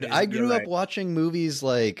I You're grew up right. watching movies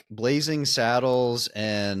like Blazing Saddles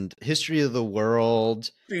and History of the World.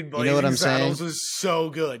 Dude, You know what Blazing I'm saying? Saddles was so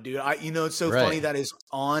good, dude. It's so funny Right. that is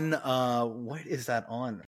on. What is that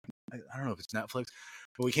on? I don't know if it's Netflix,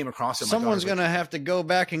 but we came across it. My Someone's daughter's like, gonna have to go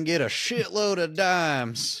back and get a shitload of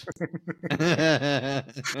dimes.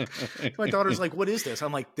 my daughter's like, what is this?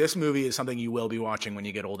 I'm like, this movie is something you will be watching when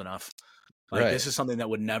you get old enough. Like, Right. this is something that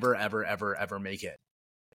would never, ever, ever, ever make it.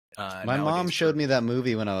 My mom Nowadays showed me that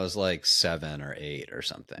movie when I was like 7 or 8 or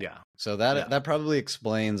something. Yeah. So that Yeah. probably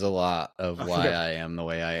explains a lot of why Yeah. I am the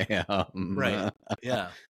way I am. Right. Yeah.